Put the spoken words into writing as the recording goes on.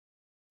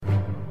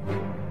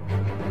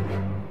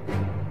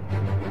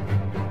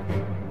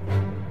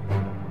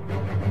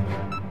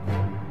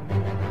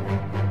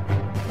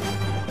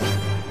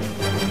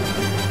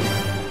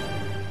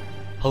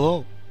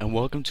Hello, and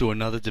welcome to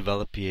another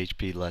Develop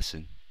PHP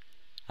lesson.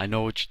 I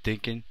know what you're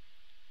thinking.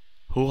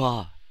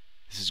 Hoo-ha!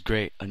 This is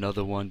great,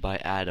 another one by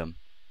Adam.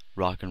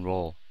 Rock and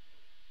roll.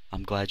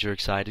 I'm glad you're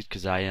excited,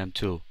 because I am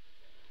too.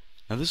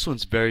 Now this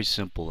one's very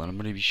simple, and I'm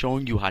going to be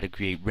showing you how to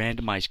create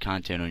randomized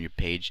content on your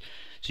page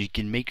so you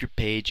can make your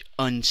page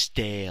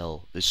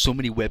unstale. There's so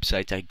many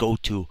websites I go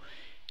to,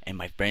 and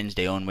my friends,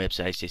 they own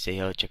websites. They say,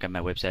 oh, check out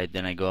my website.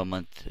 Then I go a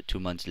month, 2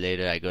 months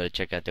later, I go to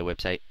check out their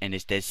website, and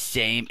it's the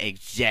same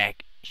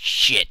exact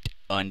shit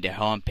on their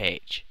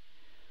homepage.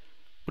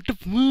 What the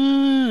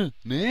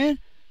man?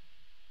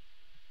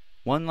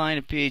 One line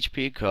of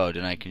PHP code,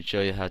 and I can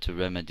show you how to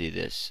remedy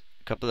this.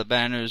 A couple of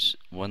banners,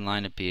 one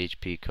line of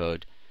PHP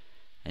code,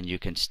 and you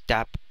can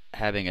stop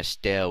having a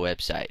stale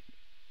website.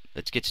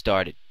 Let's get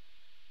started.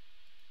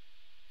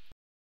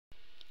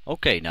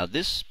 Okay, now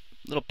this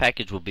little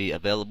package will be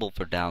available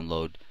for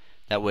download.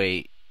 That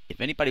way,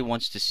 if anybody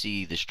wants to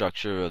see the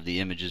structure of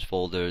the images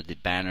folder, the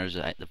banners,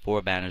 the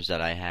 4 banners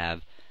that I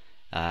have,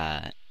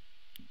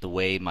 the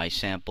way my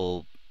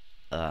sample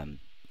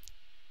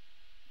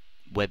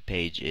web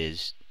page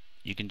is,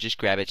 you can just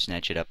grab it,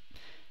 snatch it up,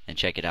 and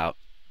check it out.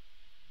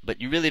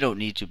 But you really don't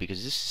need to,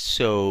 because this is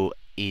so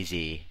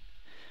easy.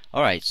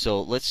 Alright,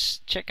 so let's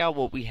check out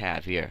what we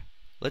have here.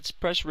 Let's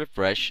press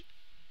refresh,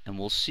 and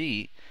we'll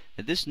see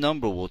that this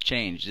number will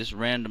change, this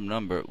random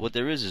number. What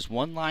there is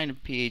one line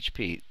of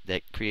PHP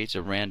that creates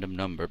a random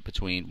number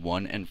between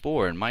 1 and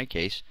 4 in my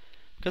case,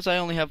 because I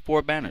only have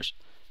 4 banners.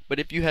 But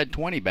if you had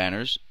 20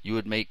 banners, you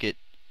would make it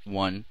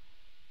 1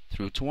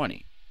 through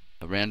 20.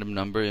 A random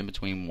number in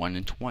between 1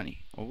 and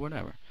 20, or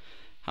whatever.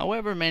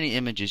 However many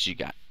images you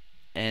got.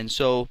 And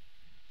so,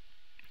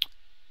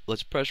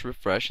 let's press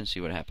refresh and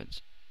see what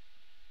happens.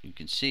 You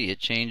can see it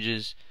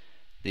changes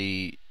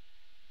the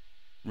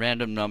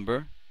random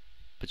number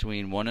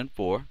between 1 and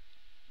 4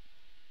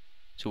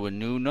 to a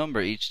new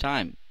number each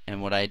time.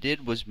 And what I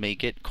did was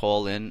make it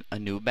call in a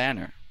new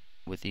banner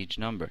with each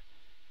number.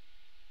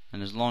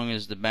 And as long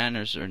as the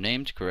banners are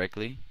named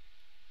correctly,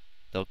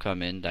 they'll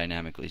come in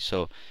dynamically.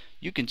 So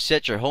you can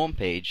set your home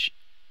page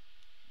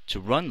to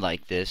run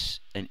like this,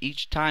 and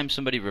each time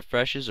somebody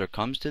refreshes or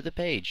comes to the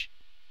page,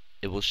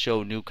 it will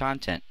show new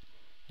content,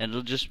 and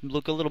it'll just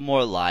look a little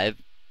more alive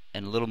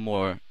and a little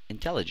more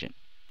intelligent.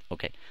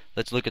 Okay,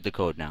 let's look at the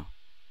code now.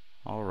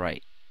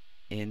 Alright,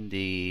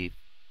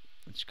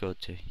 let's go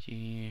to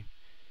here.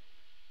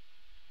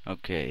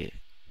 Okay,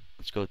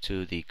 let's go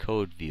to the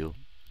code view.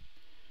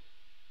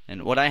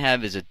 And what I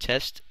have is a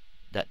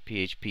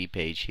test.php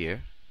page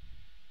here.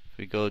 If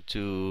we go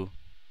to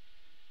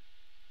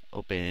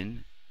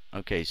open,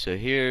 okay, so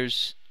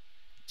here's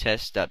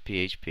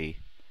test.php,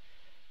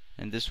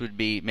 and this would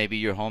be maybe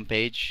your home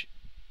page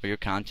or your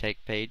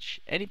contact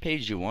page, any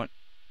page you want.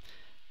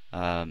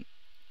 And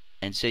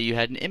say you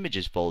had an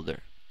images folder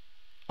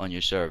on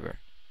your server.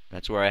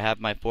 That's where I have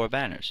my 4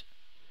 banners,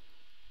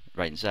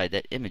 right inside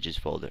that images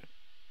folder.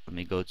 Let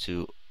me go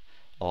to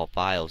all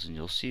files and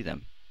you'll see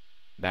them.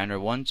 Banner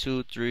 1,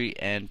 2, 3,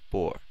 and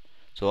 4.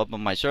 So up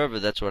on my server,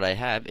 that's what I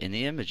have in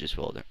the images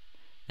folder.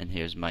 And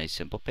here's my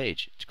simple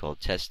page. It's called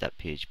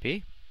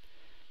test.php.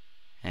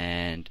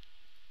 And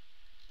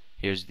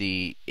here's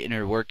the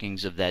inner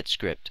workings of that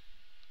script.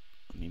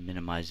 Let me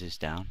minimize this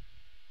down.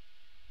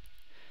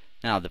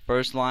 Now the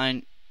first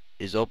line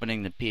is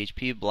opening the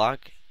PHP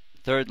block.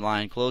 Third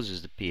line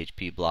closes the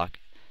PHP block.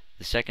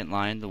 The second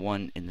line, the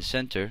one in the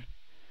center,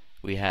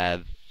 we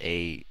have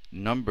a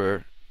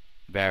number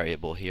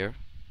variable here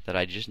that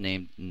I just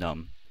named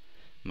num.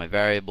 My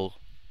variable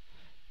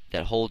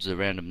that holds the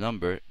random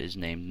number is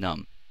named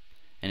num,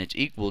 and it's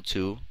equal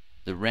to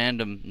the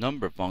random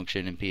number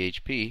function in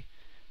PHP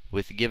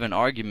with given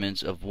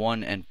arguments of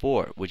 1 and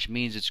 4, which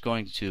means it's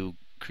going to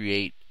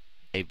create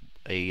a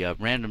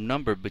random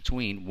number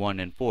between 1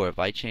 and 4. If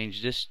I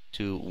change this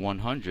to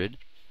 100,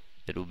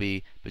 it will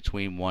be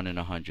between 1 and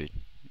 100.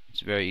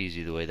 It's very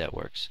easy the way that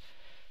works.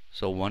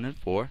 So 1 and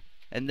 4,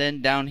 and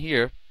then down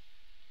here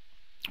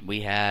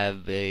we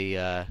have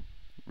a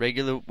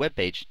regular web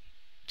page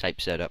type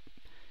setup,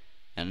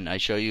 and I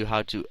show you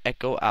how to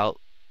echo out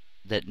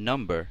that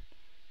number.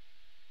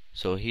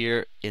 So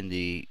here in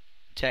the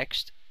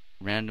text,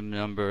 random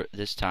number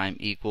this time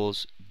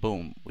equals,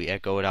 boom, we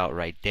echo it out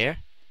right there.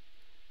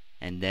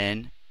 And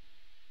then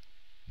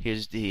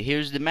here's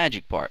the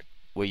magic part,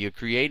 where you're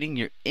creating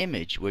your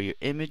image, where your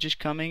image is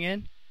coming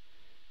in.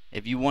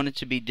 If you want it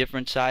to be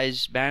different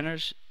size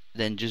banners,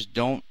 then just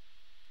don't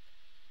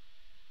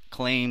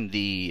claim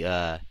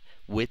the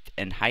width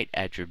and height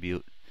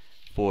attribute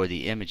for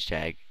the image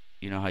tag.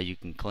 You know how you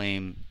can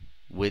claim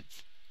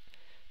width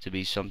to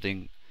be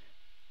something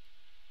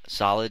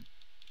solid?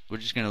 We're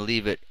just going to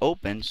leave it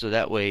open, so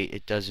that way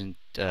it doesn't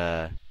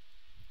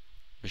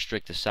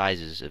restrict the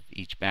sizes of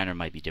each banner.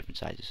 Might be different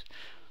sizes.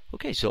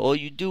 Okay, so all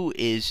you do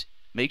is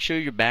make sure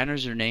your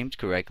banners are named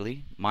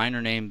correctly. Mine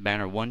are named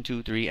banner 1,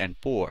 2, 3, and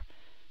 4.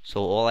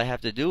 So all I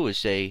have to do is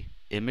say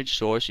image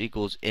source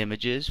equals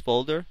images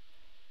folder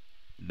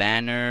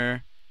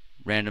banner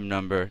random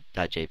number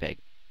 .jpg.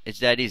 It's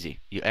that easy.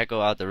 You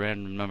echo out the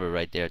random number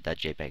right there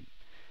 .jpg.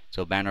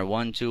 So banner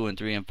 1, 2, and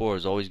 3, and 4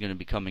 is always going to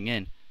be coming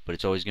in, but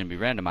it's always going to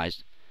be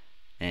randomized.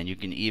 And you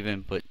can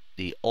even put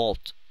the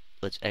alt.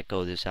 Let's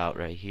echo this out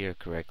right here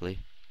correctly.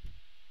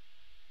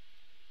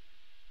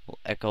 We'll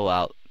echo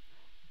out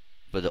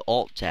for the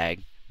alt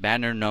tag,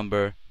 banner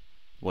number,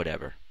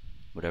 whatever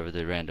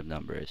the random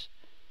number is.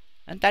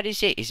 And that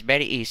is it. It's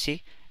very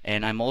easy.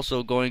 And I'm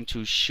also going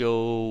to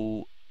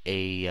show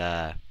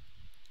a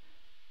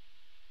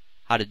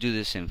how to do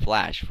this in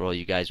Flash for all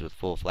you guys with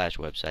full Flash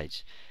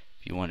websites.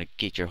 If you want to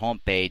get your home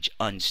page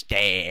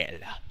unstale,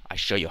 I'll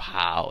show you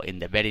how. In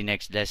the very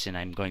next lesson,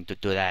 I'm going to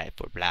do that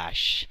for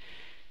Flash.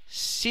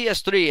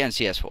 CS3 and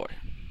CS4.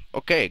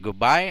 Okay,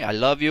 goodbye. I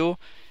love you.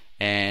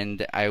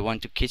 And I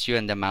want to kiss you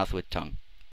in the mouth with tongue.